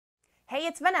Hey,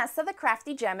 it's Vanessa, the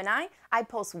Crafty Gemini. I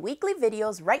post weekly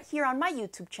videos right here on my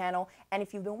YouTube channel, and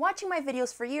if you've been watching my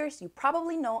videos for years, you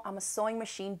probably know I'm a sewing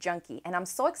machine junkie, and I'm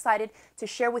so excited to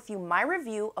share with you my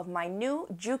review of my new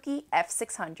Juki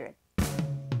F600.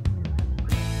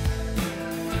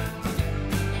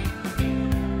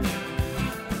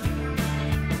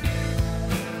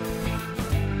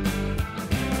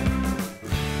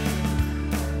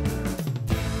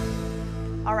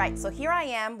 Alright, so here I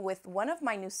am with one of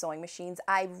my new sewing machines.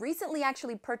 I recently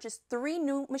actually purchased 3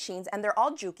 new machines and they're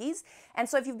all Jukis. And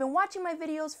so if you've been watching my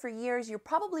videos for years, you're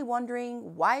probably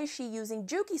wondering, why is she using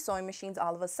Juki sewing machines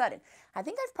all of a sudden? I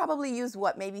think I've probably used,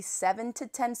 maybe 7 to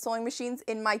 10 sewing machines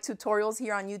in my tutorials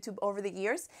here on YouTube over the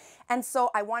years. And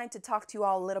so I wanted to talk to you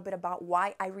all a little bit about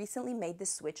why I recently made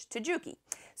this switch to Juki.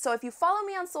 So if you follow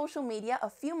me on social media, a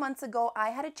few months ago, I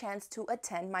had a chance to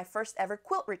attend my first ever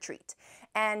quilt retreat.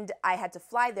 And I had to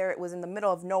fly there. It was in the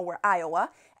middle of nowhere,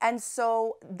 Iowa. And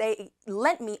so they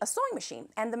lent me a sewing machine.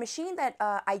 And the machine that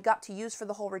I got to use for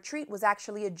the whole retreat was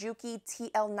actually a Juki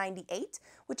TL98,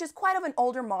 which is quite of an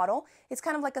older model. It's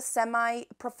kind of like a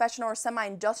semi-professional or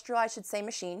semi-industrial, I should say,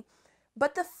 machine.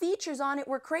 But the features on it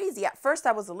were crazy. At first,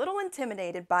 I was a little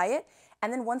intimidated by it.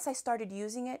 And then once I started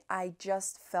using it, I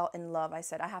just fell in love. I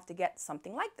said, I have to get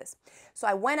something like this. So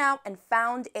I went out and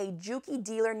found a Juki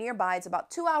dealer nearby. It's about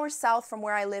 2 hours south from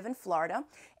where I live in Florida.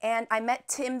 And I met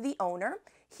Timm, the owner.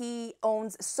 He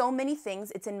owns so many things.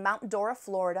 It's in Mount Dora,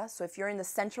 Florida. So if you're in the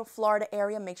Central Florida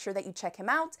area, make sure that you check him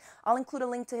out. I'll include a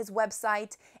link to his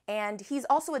website. And he's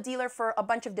also a dealer for a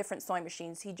bunch of different sewing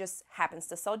machines. He just happens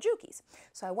to sell Jukis.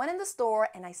 So I went in the store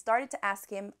and I started to ask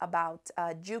him about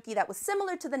a Juki that was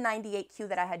similar to the 98Q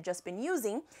that I had just been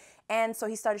using. And so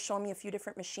he started showing me a few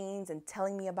different machines and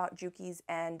telling me about Jukis,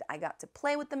 and I got to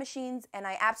play with the machines and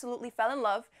I absolutely fell in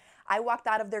love. I walked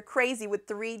out of there crazy with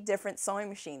 3 different sewing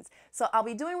machines. So I'll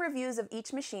be doing reviews of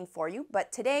each machine for you,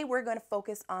 but today we're going to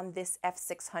focus on this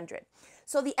F600.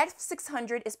 So the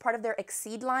F600 is part of their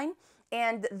Exceed line,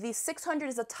 and the 600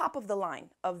 is the top of the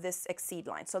line of this Exceed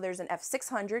line. So there's an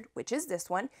F600, which is this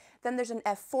one, then there's an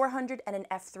F400 and an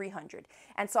F300.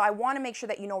 And so I want to make sure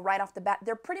that you know right off the bat,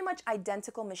 they're pretty much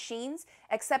identical machines,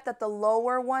 except that the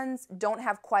lower ones don't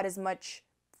have quite as much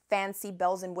fancy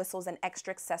bells and whistles and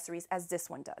extra accessories as this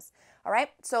one does. All right,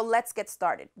 so let's get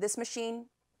started. This machine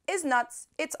is nuts,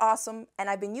 it's awesome, and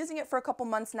I've been using it for a couple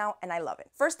months now and I love it.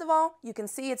 First of all, you can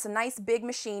see it's a nice big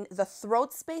machine. The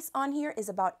throat space on here is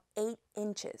about 8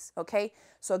 inches, okay?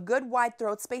 So a good wide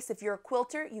throat space. If you're a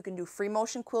quilter, you can do free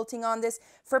motion quilting on this.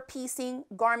 For piecing,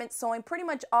 garment sewing, pretty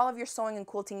much all of your sewing and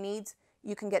quilting needs,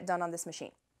 you can get done on this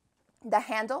machine. The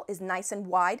handle is nice and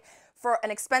wide. For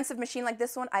an expensive machine like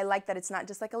this one, I like that it's not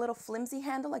just like a little flimsy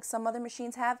handle like some other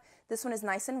machines have. This one is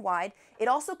nice and wide. It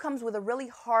also comes with a really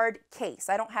hard case.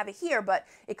 I don't have it here, but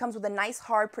it comes with a nice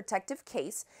hard protective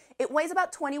case. It weighs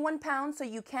about 21 pounds, so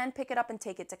you can pick it up and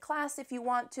take it to class if you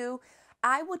want to.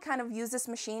 I would kind of use this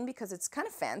machine because it's kind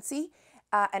of fancy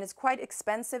and it's quite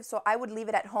expensive, so I would leave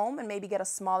it at home and maybe get a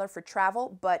smaller for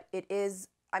travel, but it is,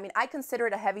 I consider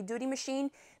it a heavy-duty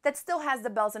machine that still has the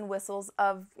bells and whistles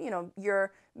of,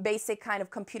 your basic kind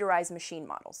of computerized machine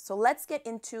models. So let's get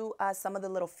into some of the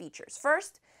little features.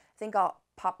 First, I think I'll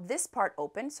pop this part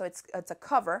open. So it's a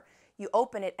cover. You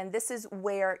open it, and this is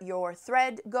where your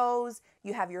thread goes.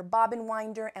 You have your bobbin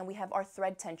winder, and we have our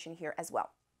thread tension here as well.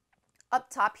 Up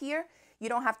top here, you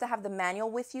don't have to have the manual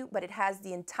with you, but it has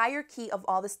the entire key of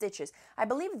all the stitches. I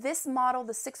believe this model,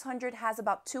 the 600, has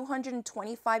about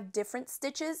 225 different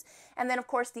stitches. And then, of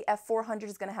course, the F400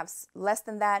 is going to have less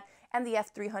than that, and the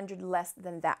F300 less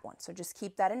than that one. So just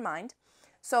keep that in mind.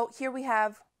 So here we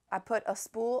have, I put a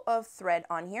spool of thread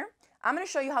on here. I'm going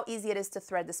to show you how easy it is to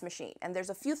thread this machine. And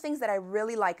there's a few things that I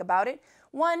really like about it.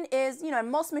 One is,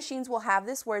 most machines will have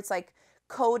this where it's like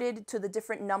coded to the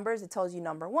different numbers. It tells you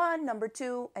number 1, number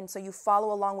 2, and so you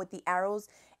follow along with the arrows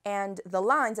and the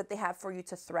lines that they have for you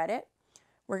to thread it.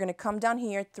 We're going to come down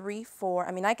here, 3,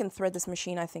 4. I can thread this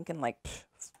machine, I think, in like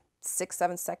 6,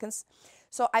 7 seconds.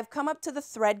 So I've come up to the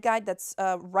thread guide that's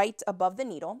right above the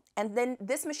needle, and then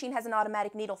this machine has an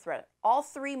automatic needle threader. All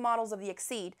 3 models of the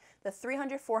Exceed, the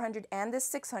 300, 400, and the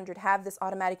 600 have this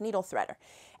automatic needle threader.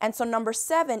 And so number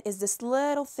 7 is this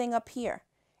little thing up here.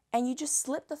 And you just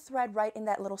slip the thread right in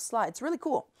that little slot. It's really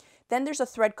cool. Then there's a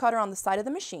thread cutter on the side of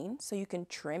the machine, so you can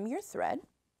trim your thread.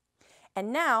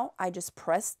 And now I just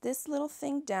press this little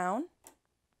thing down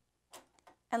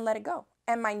and let it go.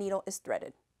 And my needle is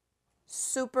threaded.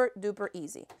 Super duper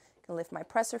easy. I can lift my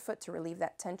presser foot to relieve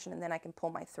that tension, and then I can pull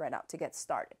my thread out to get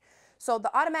started. So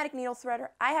the automatic needle threader,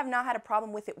 I have not had a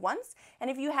problem with it once. And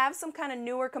if you have some kind of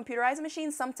newer computerized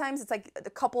machine, sometimes it's like a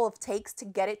couple of takes to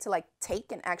get it to like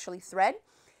take and actually thread.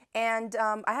 And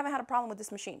I haven't had a problem with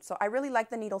this machine. So I really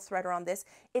like the needle threader on this.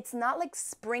 It's not like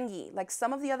springy. Like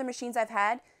some of the other machines I've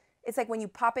had, it's like when you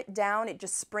pop it down, it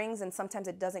just springs and sometimes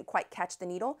it doesn't quite catch the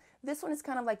needle. This one is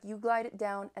kind of like you glide it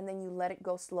down and then you let it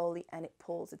go slowly and it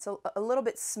pulls. It's a little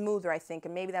bit smoother, I think,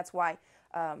 and maybe that's why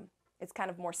it's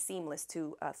kind of more seamless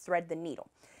to thread the needle.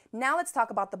 Now let's talk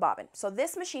about the bobbin. So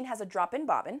this machine has a drop-in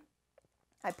bobbin.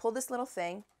 I pull this little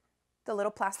thing, the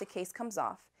little plastic case comes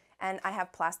off, and I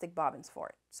have plastic bobbins for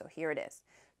it. So here it is.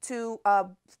 To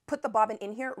put the bobbin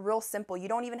in here, real simple. You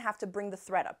don't even have to bring the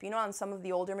thread up. You know, on some of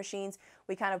the older machines,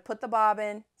 we kind of put the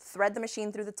bobbin, thread the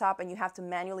machine through the top, and you have to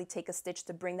manually take a stitch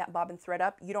to bring that bobbin thread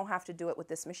up. You don't have to do it with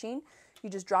this machine. You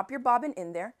just drop your bobbin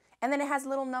in there, and then it has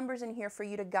little numbers in here for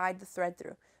you to guide the thread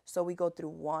through. So we go through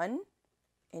 1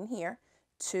 in here,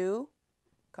 2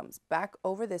 comes back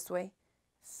over this way,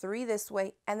 3 this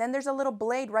way, and then there's a little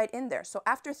blade right in there. So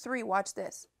after 3, watch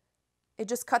this. It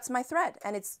just cuts my thread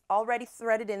and it's already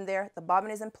threaded in there. The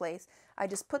bobbin is in place. I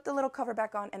just put the little cover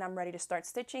back on and I'm ready to start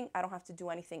stitching. I don't have to do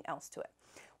anything else to it.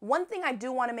 One thing I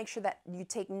do want to make sure that you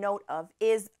take note of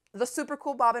is the super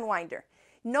cool bobbin winder.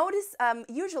 Notice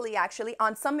usually actually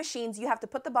on some machines you have to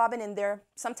put the bobbin in there.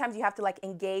 Sometimes you have to like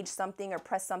engage something or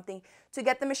press something to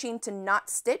get the machine to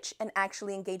not stitch and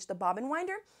actually engage the bobbin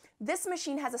winder. This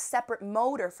machine has a separate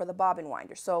motor for the bobbin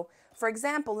winder. So for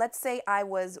example, let's say I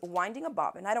was winding a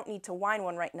bobbin. I don't need to wind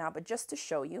one right now, but just to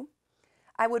show you,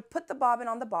 I would put the bobbin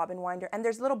on the bobbin winder and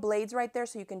there's little blades right there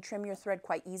so you can trim your thread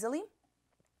quite easily.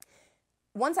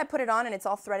 Once I put it on and it's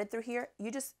all threaded through here, you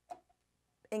just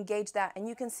engage that and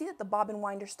you can see that the bobbin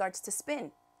winder starts to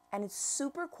spin and it's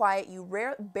super quiet. You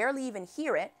barely even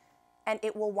hear it and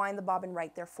it will wind the bobbin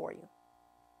right there for you.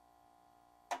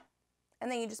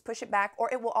 And then you just push it back,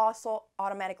 or it will also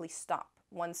automatically stop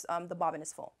once the bobbin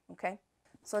is full, okay?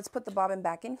 So let's put the bobbin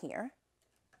back in here.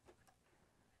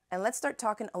 And let's start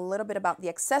talking a little bit about the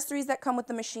accessories that come with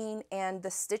the machine and the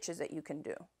stitches that you can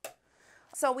do.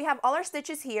 So we have all our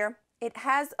stitches here. It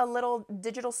has a little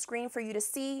digital screen for you to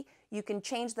see. You can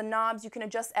change the knobs. You can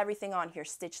adjust everything on here.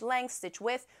 Stitch length, stitch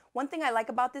width. One thing I like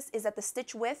about this is that the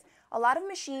stitch width, a lot of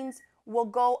machines will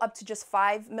go up to just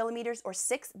 5 millimeters or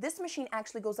 6. This machine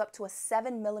actually goes up to a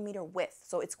 7 millimeter width,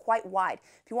 so it's quite wide.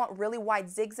 If you want really wide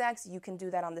zigzags, you can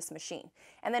do that on this machine.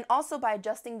 And then also by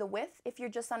adjusting the width, if you're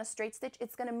just on a straight stitch,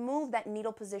 it's going to move that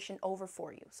needle position over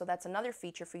for you. So that's another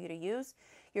feature for you to use.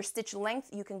 Your stitch length,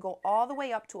 you can go all the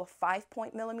way up to a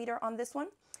 5-millimeter on this one.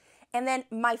 And then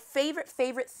my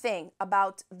favorite thing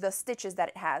about the stitches that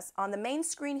it has, on the main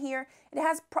screen here, it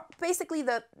has basically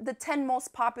the 10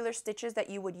 most popular stitches that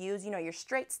you would use. You know, your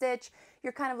straight stitch,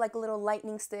 your kind of like a little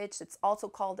lightning stitch. It's also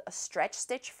called a stretch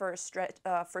stitch for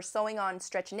sewing on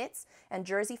stretch knits and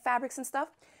jersey fabrics and stuff.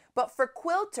 But for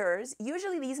quilters,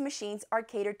 usually these machines are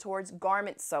catered towards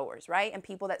garment sewers, right? And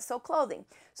people that sew clothing.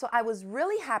 So I was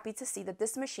really happy to see that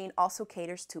this machine also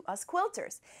caters to us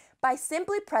quilters. By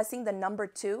simply pressing the number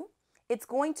 2, it's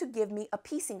going to give me a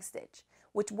piecing stitch,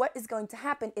 which what is going to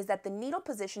happen is that the needle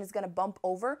position is going to bump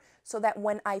over so that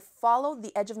when I follow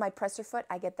the edge of my presser foot,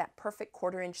 I get that perfect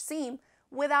 1/4 inch seam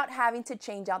without having to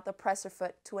change out the presser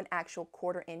foot to an actual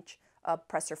 1/4 inch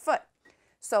presser foot.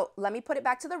 So let me put it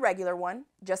back to the regular one.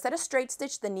 Just at a straight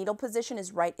stitch, the needle position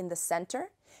is right in the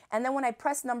center. And then when I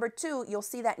press number 2, you'll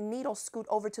see that needle scoot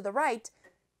over to the right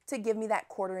to give me that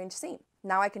 1/4 inch seam.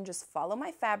 Now I can just follow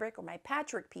my fabric or my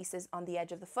patchwork pieces on the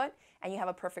edge of the foot and you have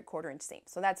a perfect 1/4 inch seam.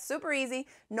 So that's super easy.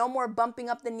 No more bumping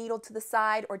up the needle to the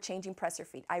side or changing presser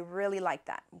feet. I really like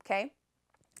that, okay?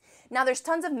 Now there's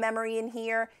tons of memory in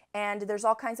here and there's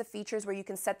all kinds of features where you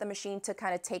can set the machine to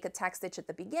kind of take a tack stitch at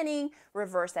the beginning,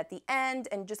 reverse at the end,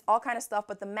 and just all kind of stuff.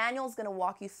 But the manual is going to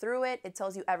walk you through it. It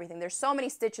tells you everything. There's so many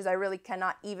stitches I really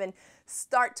cannot even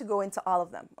start to go into all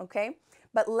of them, okay?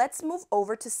 But let's move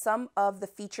over to some of the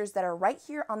features that are right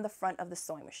here on the front of the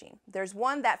sewing machine. There's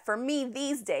one that for me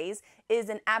these days is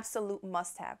an absolute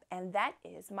must-have, and that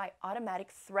is my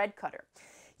automatic thread cutter.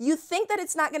 You think that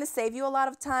it's not going to save you a lot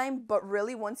of time, but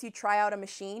really once you try out a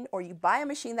machine or you buy a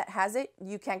machine that has it,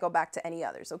 you can't go back to any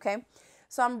others, okay?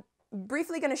 So I'm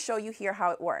briefly going to show you here how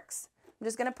it works. I'm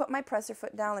just going to put my presser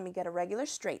foot down. Let me get a regular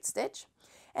straight stitch,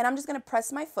 and I'm just going to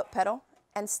press my foot pedal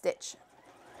and stitch.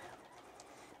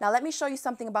 Now let me show you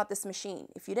something about this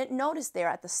machine. If you didn't notice there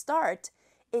at the start,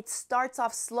 it starts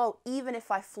off slow even if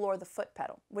I floor the foot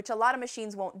pedal, which a lot of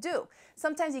machines won't do.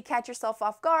 Sometimes you catch yourself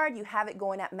off guard, you have it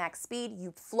going at max speed,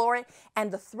 you floor it,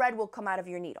 and the thread will come out of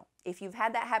your needle. If you've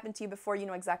had that happen to you before, you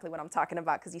know exactly what I'm talking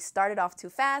about because you started off too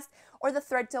fast or the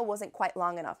thread tail wasn't quite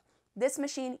long enough. This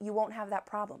machine, you won't have that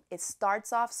problem. It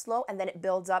starts off slow and then it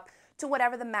builds up to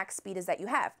whatever the max speed is that you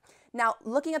have. Now,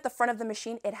 looking at the front of the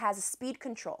machine, it has a speed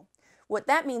control. What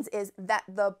that means is that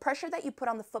the pressure that you put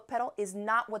on the foot pedal is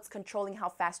not what's controlling how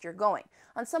fast you're going.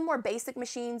 On some more basic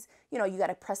machines, you got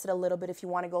to press it a little bit if you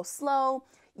want to go slow.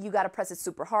 You got to press it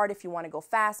super hard if you want to go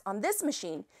fast. On this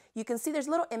machine, you can see there's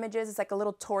little images. It's like a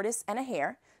little tortoise and a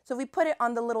hare. So if we put it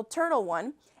on the little turtle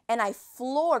one and I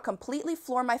completely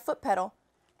floor my foot pedal,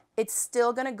 it's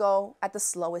still going to go at the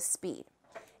slowest speed.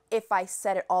 If I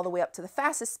set it all the way up to the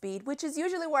fastest speed, which is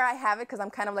usually where I have it because I'm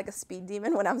kind of like a speed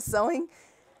demon when I'm sewing,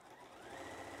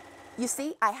 you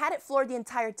see, I had it floored the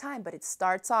entire time, but it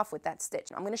starts off with that stitch.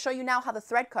 I'm going to show you now how the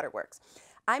thread cutter works.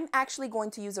 I'm actually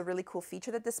going to use a really cool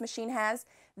feature that this machine has,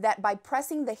 that by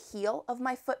pressing the heel of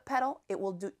my foot pedal, it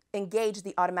will engage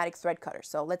the automatic thread cutter.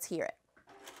 So let's hear it.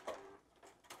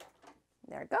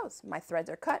 There it goes. My threads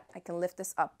are cut. I can lift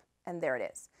this up, and there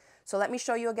it is. So let me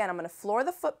show you again. I'm going to floor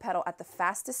the foot pedal at the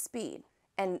fastest speed,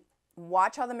 and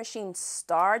watch how the machine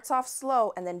starts off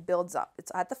slow and then builds up.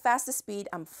 It's at the fastest speed.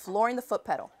 I'm flooring the foot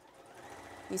pedal.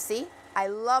 You see? I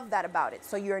love that about it.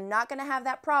 So you're not going to have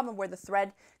that problem where the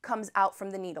thread comes out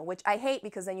from the needle, which I hate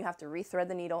because then you have to rethread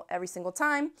the needle every single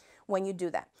time when you do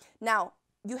that. Now,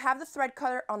 you have the thread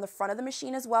cutter on the front of the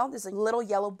machine as well. There's a little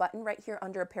yellow button right here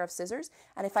under a pair of scissors.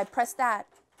 And if I press that,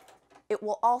 it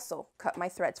will also cut my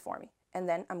threads for me. And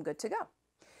then I'm good to go.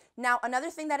 Now, another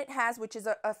thing that it has, which is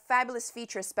a fabulous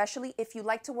feature, especially if you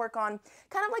like to work on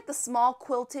kind of like the small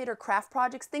quilted or craft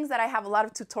projects, things that I have a lot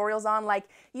of tutorials on, like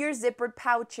your zippered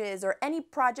pouches or any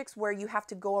projects where you have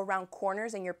to go around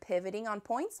corners and you're pivoting on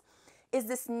points, is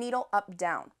this needle up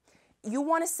down. You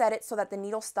want to set it so that the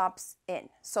needle stops in.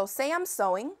 So say I'm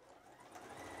sewing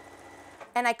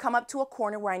and I come up to a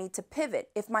corner where I need to pivot.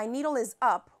 If my needle is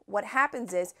up, what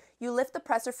happens is you lift the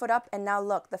presser foot up and now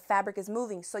look, the fabric is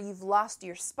moving, so you've lost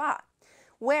your spot.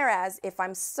 Whereas if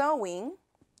I'm sewing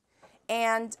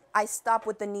and I stop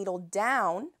with the needle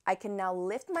down, I can now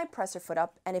lift my presser foot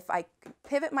up, and if I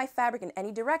pivot my fabric in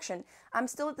any direction, I'm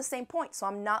still at the same point, so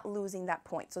I'm not losing that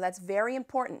point. So that's very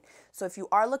important. So if you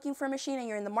are looking for a machine and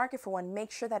you're in the market for one,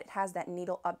 make sure that it has that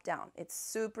needle up down. It's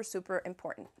super, super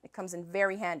important. It comes in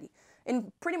very handy.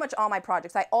 In pretty much all my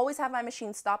projects, I always have my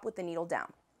machine stop with the needle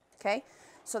down. Okay,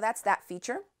 so that's that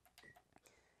feature.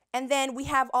 And then we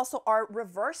have also our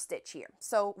reverse stitch here.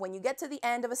 So when you get to the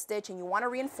end of a stitch and you want to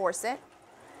reinforce it,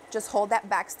 just hold that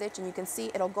back stitch and you can see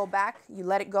it'll go back, you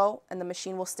let it go, and the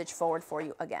machine will stitch forward for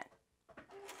you again.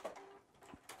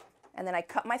 And then I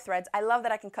cut my threads. I love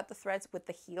that I can cut the threads with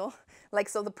the heel. Like,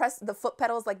 so the foot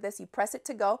pedal is like this, you press it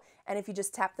to go, and if you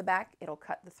just tap the back, it'll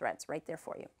cut the threads right there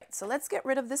for you. So let's get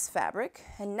rid of this fabric.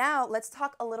 And now let's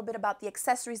talk a little bit about the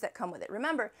accessories that come with it.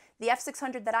 Remember, the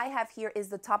F600 that I have here is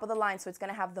the top of the line, so it's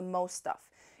gonna have the most stuff.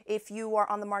 If you are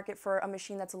on the market for a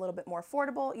machine that's a little bit more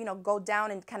affordable, go down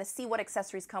and kind of see what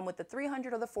accessories come with the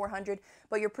 300 or the 400,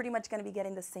 but you're pretty much gonna be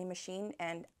getting the same machine,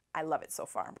 and I love it so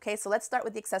far. Okay, so let's start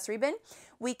with the accessory bin.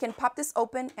 We can pop this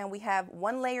open and we have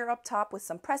one layer up top with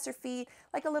some presser feet,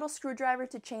 like a little screwdriver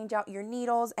to change out your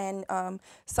needles, and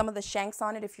some of the shanks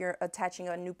on it if you're attaching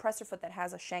a new presser foot that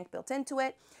has a shank built into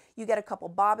it. You get a couple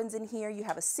bobbins in here. You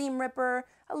have a seam ripper,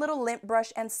 a little lint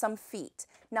brush, and some feet.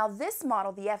 Now this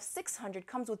model, the F600,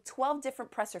 comes with 12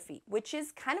 different presser feet, which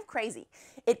is kind of crazy.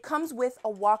 It comes with a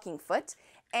walking foot,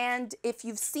 and if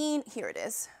you've seen, here it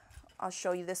is, I'll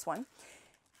show you this one.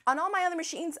 On all my other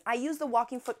machines, I use the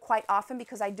walking foot quite often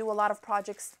because I do a lot of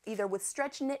projects either with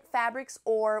stretch knit fabrics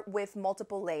or with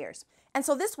multiple layers. And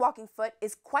so this walking foot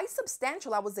is quite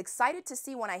substantial. I was excited to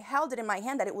see when I held it in my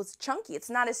hand that it was chunky. It's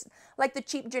not as like the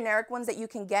cheap generic ones that you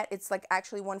can get. It's like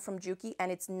actually one from Juki,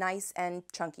 and it's nice and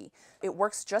chunky. It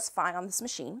works just fine on this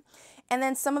machine. And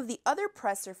then some of the other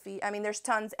presser feet, I mean, there's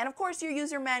tons. And of course, your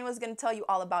user manual is going to tell you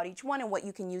all about each one and what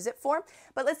you can use it for.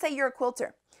 But let's say you're a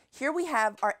quilter. Here we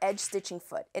have our edge stitching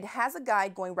foot. It has a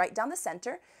guide going right down the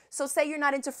center. So say you're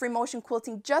not into free motion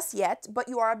quilting just yet, but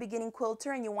you are a beginning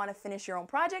quilter and you want to finish your own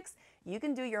projects, you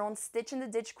can do your own stitch in the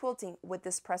ditch quilting with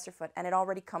this presser foot, and it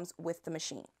already comes with the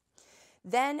machine.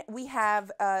 Then we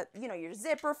have, your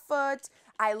zipper foot.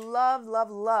 I love, love,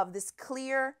 love this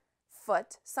clear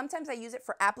foot. Sometimes I use it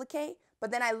for applique, but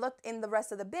then I looked in the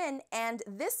rest of the bin, and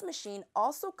this machine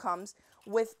also comes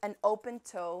with an open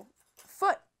toe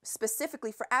foot,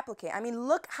 specifically for applique. I mean,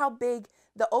 look how big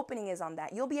the opening is on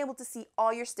that. You'll be able to see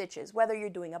all your stitches, whether you're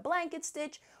doing a blanket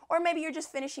stitch or maybe you're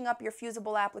just finishing up your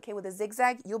fusible applique with a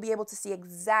zigzag. You'll be able to see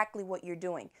exactly what you're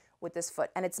doing with this foot,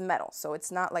 and it's metal, so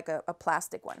it's not like a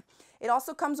plastic one. It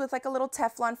also comes with like a little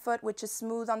Teflon foot, which is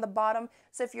smooth on the bottom,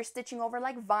 so if you're stitching over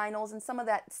like vinyls and some of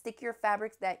that stickier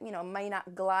fabrics that, you know, may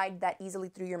not glide that easily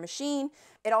through your machine.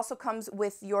 It also comes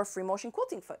with your free motion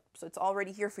quilting foot, so it's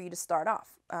already here for you to start off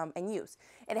and use.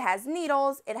 It has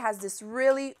needles. It has this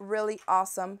really, really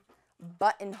awesome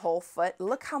buttonhole foot.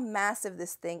 Look how massive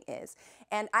this thing is.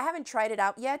 And I haven't tried it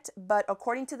out yet, but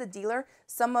according to the dealer,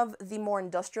 some of the more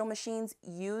industrial machines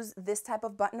use this type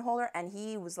of buttonholer, and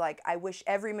he was like, I wish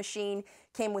every machine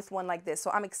came with one like this. So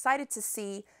I'm excited to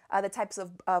see the types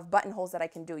of buttonholes that I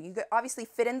can do. You could obviously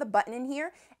fit in the button in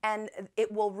here, and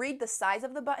it will read the size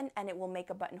of the button, and it will make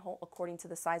a buttonhole according to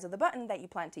the size of the button that you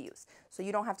plan to use. So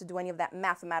you don't have to do any of that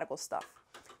mathematical stuff.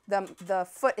 The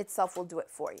foot itself will do it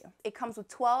for you. It comes with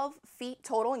 12 feet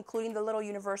total, including the little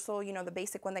universal, you know, the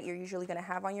basic one that you're usually going to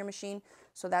have on your machine.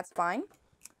 So that's fine.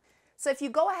 So if you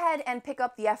go ahead and pick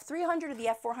up the F300 or the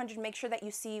F400, make sure that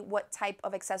you see what type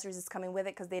of accessories is coming with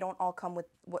it, because they don't all come with,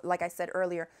 like I said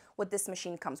earlier, what this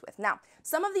machine comes with. Now,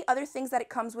 some of the other things that it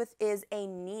comes with is a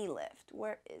knee lift.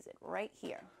 Where is it? Right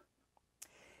here.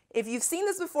 If you've seen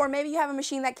this before, maybe you have a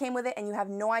machine that came with it and you have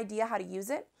no idea how to use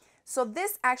it. So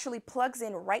this actually plugs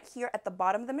in right here at the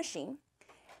bottom of the machine,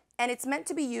 and it's meant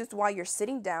to be used while you're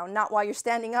sitting down, not while you're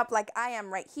standing up like I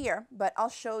am right here, but I'll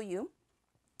show you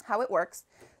how it works.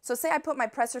 So say I put my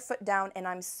presser foot down and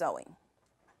I'm sewing.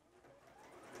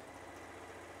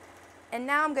 And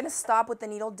now I'm going to stop with the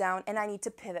needle down and I need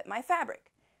to pivot my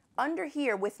fabric. Under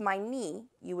here with my knee,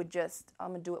 you would just, I'm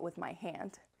going to do it with my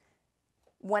hand.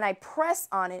 When I press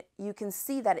on it, you can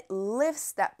see that it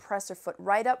lifts that presser foot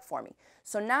right up for me.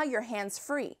 So now your hand's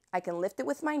free. I can lift it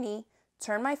with my knee,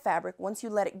 turn my fabric. Once you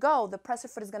let it go, the presser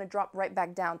foot is going to drop right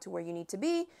back down to where you need to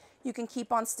be. You can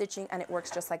keep on stitching and it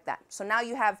works just like that. So now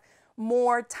you have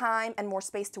more time and more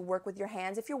space to work with your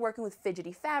hands. If you're working with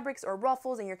fidgety fabrics or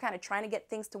ruffles and you're kind of trying to get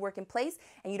things to work in place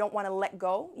and you don't want to let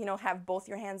go, you know, have both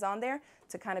your hands on there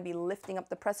to kind of be lifting up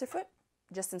the presser foot,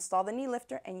 just install the knee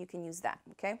lifter and you can use that,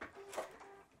 okay?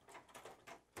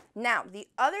 Now, the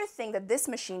other thing that this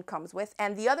machine comes with,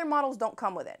 and the other models don't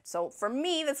come with it. So for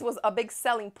me, this was a big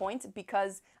selling point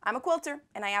because I'm a quilter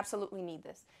and I absolutely need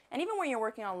this. And even when you're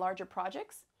working on larger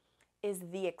projects, is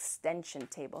the extension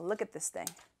table. Look at this thing.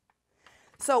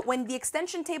 So when the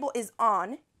extension table is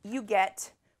on, you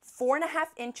get 4.5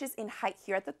 inches in height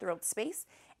here at the throat space,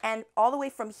 and all the way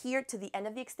from here to the end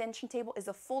of the extension table is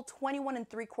a full 21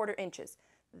 3/4 inches.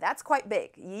 That's quite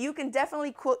big. You can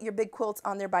definitely quilt your big quilts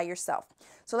on there by yourself.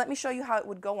 So let me show you how it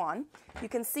would go on. You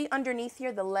can see underneath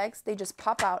here the legs, they just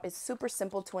pop out. It's super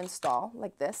simple to install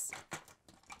like this.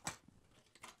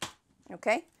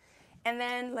 Okay, and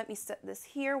then let me set this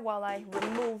here while I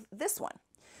remove this one.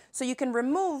 So you can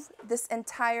remove this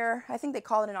entire, I think they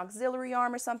call it an auxiliary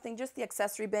arm or something, just the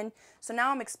accessory bin. So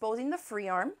now I'm exposing the free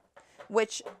arm,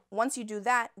 which once you do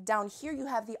that, down here you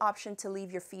have the option to leave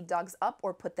your feed dogs up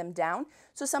or put them down.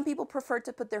 So some people prefer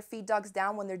to put their feed dogs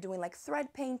down when they're doing like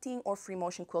thread painting or free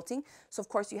motion quilting. So of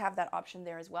course you have that option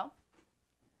there as well.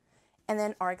 And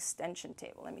then our extension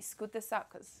table. Let me scoot this out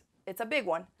because it's a big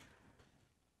one.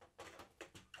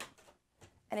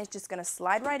 And it's just going to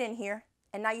slide right in here.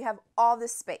 And now you have all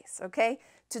this space, okay,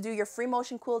 to do your free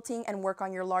motion quilting and work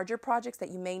on your larger projects that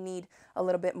you may need a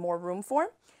little bit more room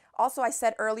for. Also, I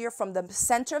said earlier, from the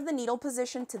center of the needle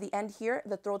position to the end here,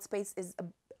 the throat space is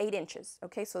 8 inches,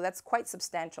 okay, so that's quite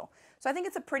substantial. So I think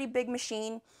it's a pretty big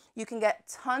machine. You can get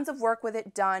tons of work with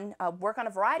it done, work on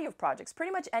a variety of projects.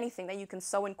 Pretty much anything that you can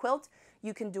sew and quilt,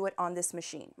 you can do it on this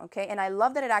machine, okay? And I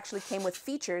love that it actually came with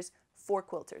features for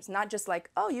quilters, not just like,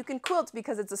 oh, you can quilt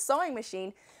because it's a sewing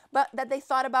machine, but that they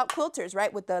thought about quilters,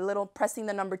 right? With the little pressing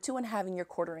the number 2 and having your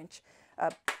 1/4 inch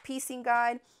piecing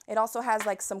guide. It also has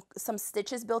like some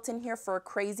stitches built in here for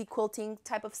crazy quilting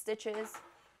type of stitches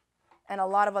and a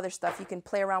lot of other stuff. You can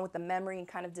play around with the memory and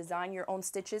kind of design your own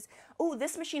stitches. Oh,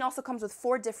 this machine also comes with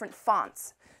 4 different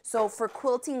fonts. So for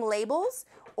quilting labels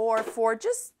or for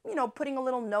just, you know, putting a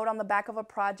little note on the back of a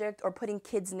project or putting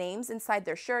kids' names inside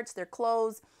their shirts, their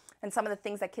clothes, and some of the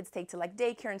things that kids take to like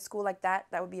daycare and school like that,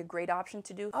 that would be a great option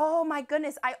to do. Oh my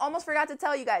goodness, I almost forgot to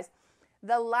tell you guys,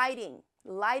 the lighting.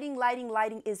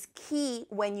 Lighting is key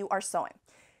when you are sewing.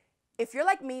 If you're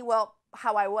like me, well,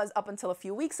 how I was up until a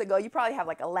few weeks ago, you probably have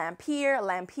like a lamp here, a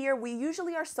lamp here. We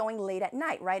usually are sewing late at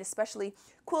night, right? Especially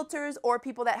quilters or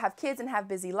people that have kids and have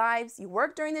busy lives. You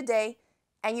work during the day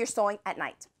and you're sewing at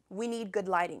night. We need good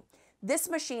lighting. This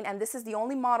machine, and this is the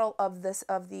only model of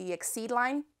the Exceed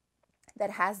line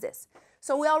that has this.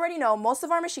 So we already know most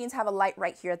of our machines have a light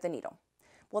right here at the needle.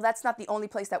 Well, that's not the only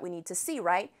place that we need to see,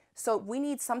 right? So we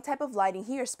need some type of lighting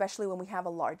here, especially when we have a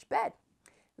large bed.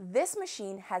 This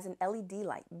machine has an LED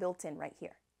light built in right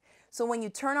here. So when you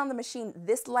turn on the machine,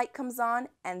 this light comes on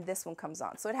and this one comes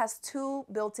on. So it has two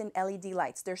built-in LED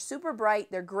lights. They're super bright,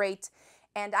 they're great.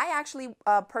 And I actually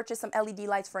purchased some LED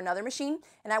lights for another machine,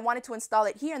 and I wanted to install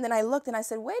it here. And then I looked and I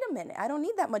said, wait a minute, I don't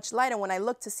need that much light. And when I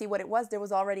looked to see what it was, there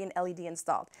was already an LED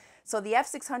installed. So the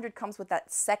F600 comes with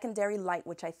that secondary light,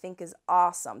 which I think is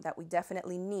awesome, that we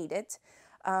definitely need it.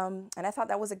 And I thought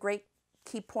that was a great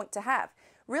key point to have.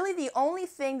 Really, the only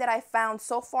thing that I found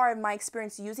so far in my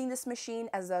experience using this machine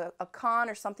as a con,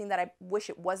 or something that I wish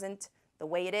it wasn't the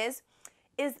way it is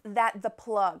that the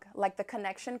plug, like the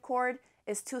connection cord,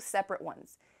 is two separate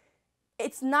ones.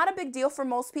 It's not a big deal for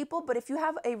most people, but if you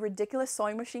have a ridiculous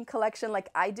sewing machine collection like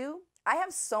I do, I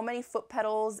have so many foot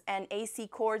pedals and AC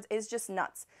cords, it's just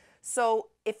nuts. So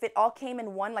if it all came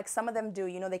in one, like some of them do,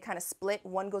 you know, they kind of split.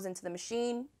 One goes into the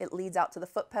machine, it leads out to the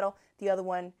foot pedal, the other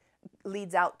one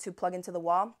leads out to plug into the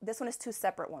wall. This one is two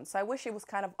separate ones. So I wish it was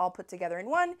kind of all put together in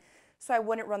one, so I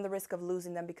wouldn't run the risk of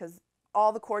losing them, because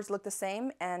all the cords look the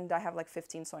same and I have like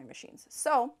 15 sewing machines.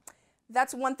 So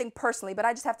that's one thing personally, but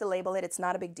I just have to label it. It's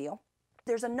not a big deal.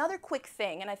 There's another quick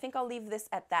thing, and I think I'll leave this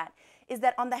at that, is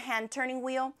that on the hand turning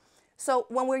wheel, so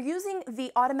when we're using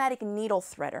the automatic needle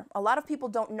threader, a lot of people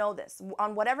don't know this.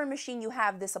 On whatever machine you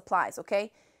have, this applies,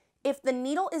 okay? If the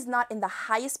needle is not in the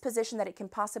highest position that it can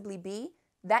possibly be,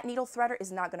 that needle threader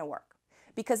is not gonna work,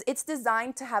 because it's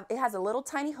designed to have, it has a little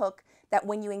tiny hook that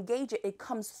when you engage it, it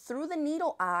comes through the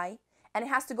needle eye, and it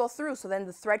has to go through, so then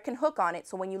the thread can hook on it.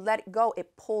 So when you let it go,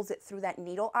 it pulls it through that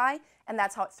needle eye, and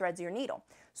that's how it threads your needle.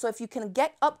 So if you can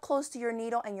get up close to your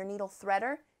needle and your needle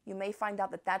threader, you may find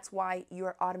out that that's why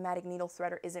your automatic needle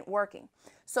threader isn't working.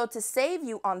 So to save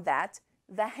you on that,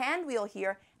 the hand wheel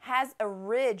here has a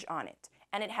ridge on it,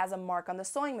 and it has a mark on the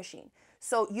sewing machine.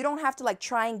 So you don't have to like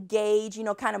try and gauge, you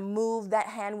know, kind of move that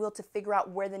hand wheel to figure out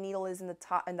where the needle is in the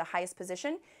top, in the highest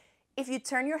position. If you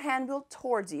turn your hand wheel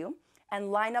towards you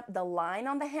and line up the line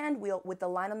on the hand wheel with the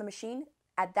line on the machine,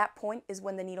 at that point is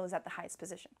when the needle is at the highest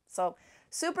position. So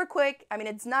super quick. I mean,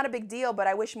 it's not a big deal, but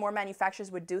I wish more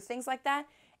manufacturers would do things like that.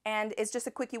 And it's just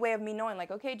a quickie way of me knowing, like,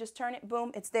 okay, just turn it,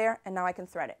 boom, it's there, and now I can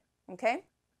thread it, okay?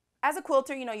 As a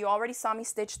quilter, you know, you already saw me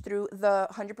stitch through the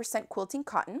 100% quilting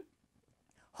cotton.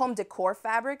 Home decor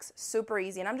fabrics, super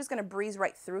easy. And I'm just gonna breeze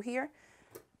right through here.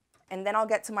 And then I'll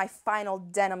get to my final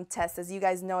denim test. As you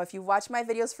guys know, if you've watched my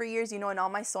videos for years, you know in all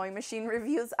my sewing machine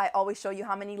reviews, I always show you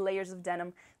how many layers of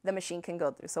denim the machine can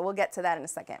go through. So we'll get to that in a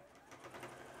second.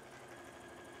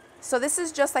 So this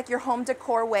is just like your home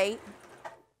decor weight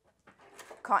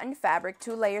cotton fabric,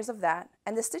 2 layers of that.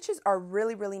 And the stitches are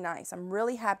really, really nice. I'm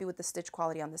really happy with the stitch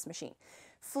quality on this machine.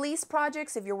 Fleece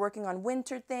projects, if you're working on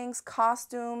winter things,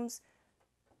 costumes.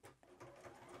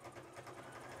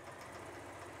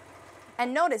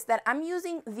 And notice that I'm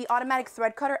using the automatic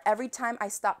thread cutter every time I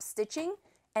stop stitching,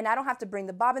 and I don't have to bring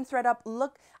the bobbin thread up.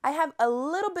 Look, I have a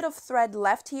little bit of thread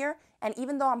left here, and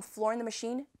even though I'm flooring the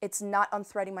machine, it's not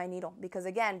unthreading my needle, because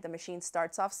again, the machine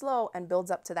starts off slow and builds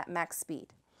up to that max speed.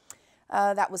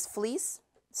 That was fleece.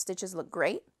 Stitches look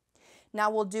great.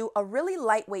 Now we'll do a really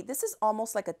lightweight, this is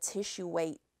almost like a tissue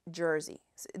weight jersey.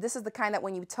 This is the kind that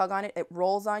when you tug on it, it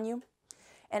rolls on you.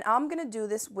 And I'm gonna do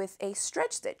this with a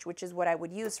stretch stitch, which is what I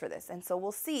would use for this. And so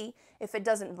we'll see if it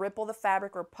doesn't ripple the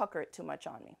fabric or pucker it too much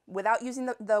on me without using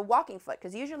the walking foot,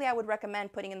 because usually I would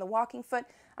recommend putting in the walking foot.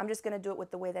 I'm just gonna do it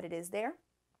with the way that it is there.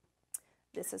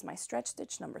 This is my stretch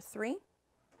stitch number 3.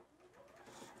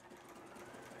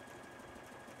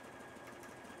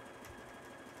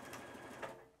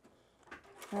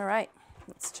 All right,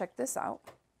 let's check this out.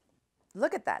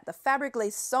 Look at that. The fabric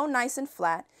lays so nice and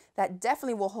flat. That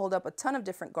definitely will hold up a ton of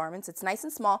different garments. It's nice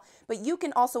and small, but you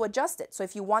can also adjust it. So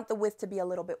if you want the width to be a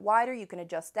little bit wider, you can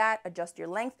adjust that, adjust your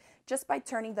length just by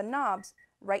turning the knobs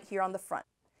right here on the front.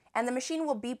 And the machine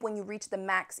will beep when you reach the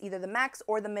max, either the max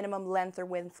or the minimum length or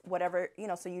width, whatever, you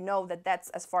know, so you know that that's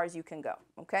as far as you can go,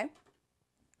 okay?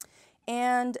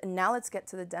 And now let's get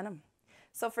to the denim.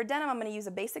 So for denim, I'm going to use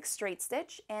a basic straight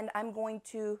stitch, and I'm going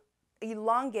to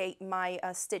elongate my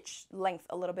stitch length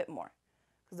a little bit more.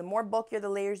 Because the more bulkier the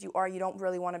layers you are, you don't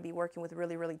really want to be working with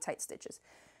really, really tight stitches.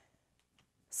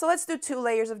 So let's do 2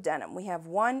 layers of denim. We have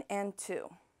 1 and 2.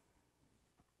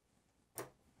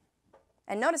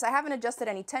 And notice I haven't adjusted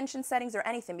any tension settings or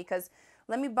anything, because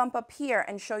let me bump up here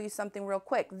and show you something real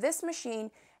quick. This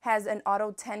machine has an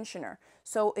auto tensioner.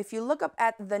 So if you look up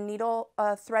at the needle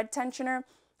thread tensioner,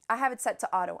 I have it set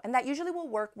to auto, and that usually will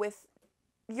work with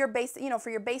your basic, you know, for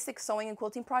your basic sewing and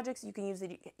quilting projects. You can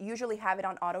usually have it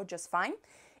on auto just fine.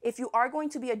 If you are going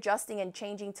to be adjusting and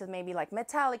changing to maybe like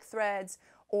metallic threads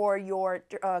or your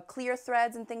clear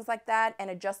threads and things like that, and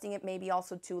adjusting it maybe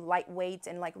also to lightweight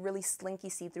and like really slinky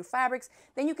see-through fabrics,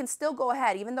 then you can still go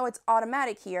ahead, even though it's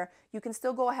automatic here, you can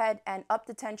still go ahead and up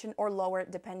the tension or lower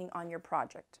it depending on your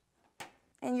project.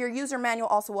 And your user manual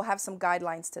also will have some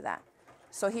guidelines to that.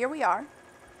 So here we are.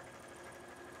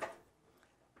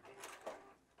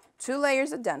 2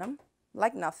 layers of denim,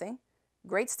 like nothing,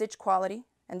 great stitch quality.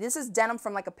 And this is denim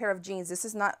from like a pair of jeans. This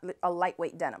is not a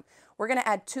lightweight denim. We're going to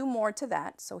add 2 more to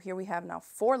that. So here we have now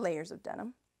 4 layers of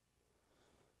denim.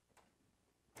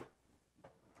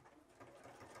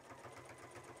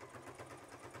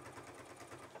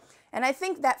 And I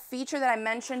think that feature that I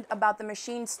mentioned about the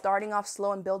machine starting off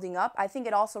slow and building up, I think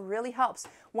it also really helps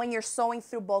when you're sewing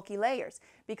through bulky layers.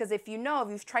 Because if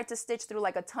you've tried to stitch through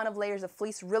like a ton of layers of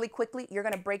fleece really quickly, you're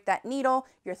going to break that needle,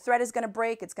 your thread is going to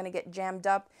break, it's going to get jammed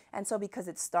up. And so because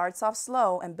it starts off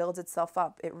slow and builds itself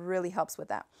up, it really helps with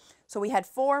that. So we had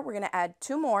 4, we're going to add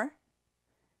 2 more.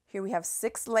 Here we have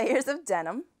 6 layers of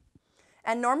denim.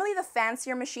 And normally the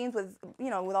fancier machines with,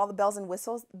 with all the bells and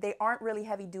whistles, they aren't really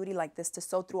heavy duty like this to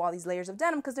sew through all these layers of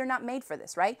denim because they're not made for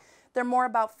this, right? They're more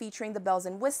about featuring the bells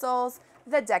and whistles,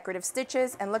 the decorative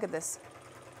stitches, and look at this.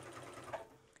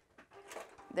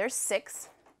 There's 6.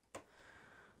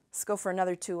 Let's go for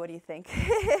another 2, what do you think?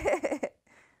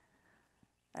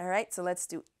 All right, so let's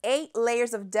do 8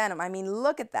 layers of denim. I mean,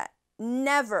 look at that.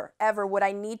 Never, ever would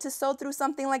I need to sew through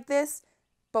something like this,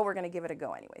 but we're gonna give it a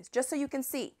go anyways, just so you can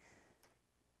see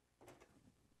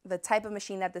the type of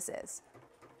machine that this is.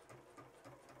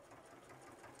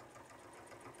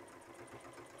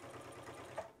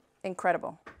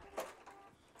 Incredible.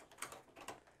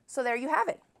 So there you have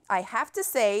it. I have to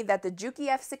say that the Juki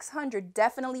F600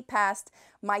 definitely passed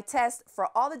my test for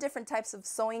all the different types of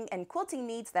sewing and quilting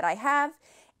needs that I have,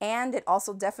 and it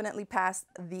also definitely passed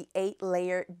the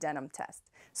 8-layer denim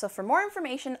test. So for more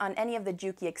information on any of the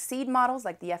Juki Exceed models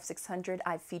like the F600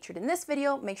 I've featured in this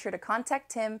video, make sure to contact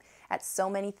Timm at So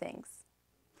Many Things.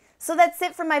 So that's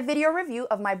it for my video review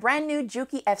of my brand new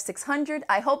Juki F600.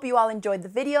 I hope you all enjoyed the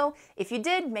video. If you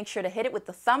did, make sure to hit it with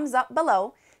the thumbs up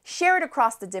below, share it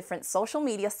across the different social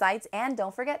media sites, and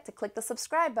don't forget to click the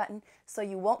subscribe button so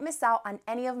you won't miss out on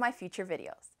any of my future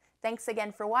videos. Thanks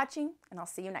again for watching, and I'll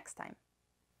see you next time.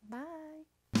 Bye.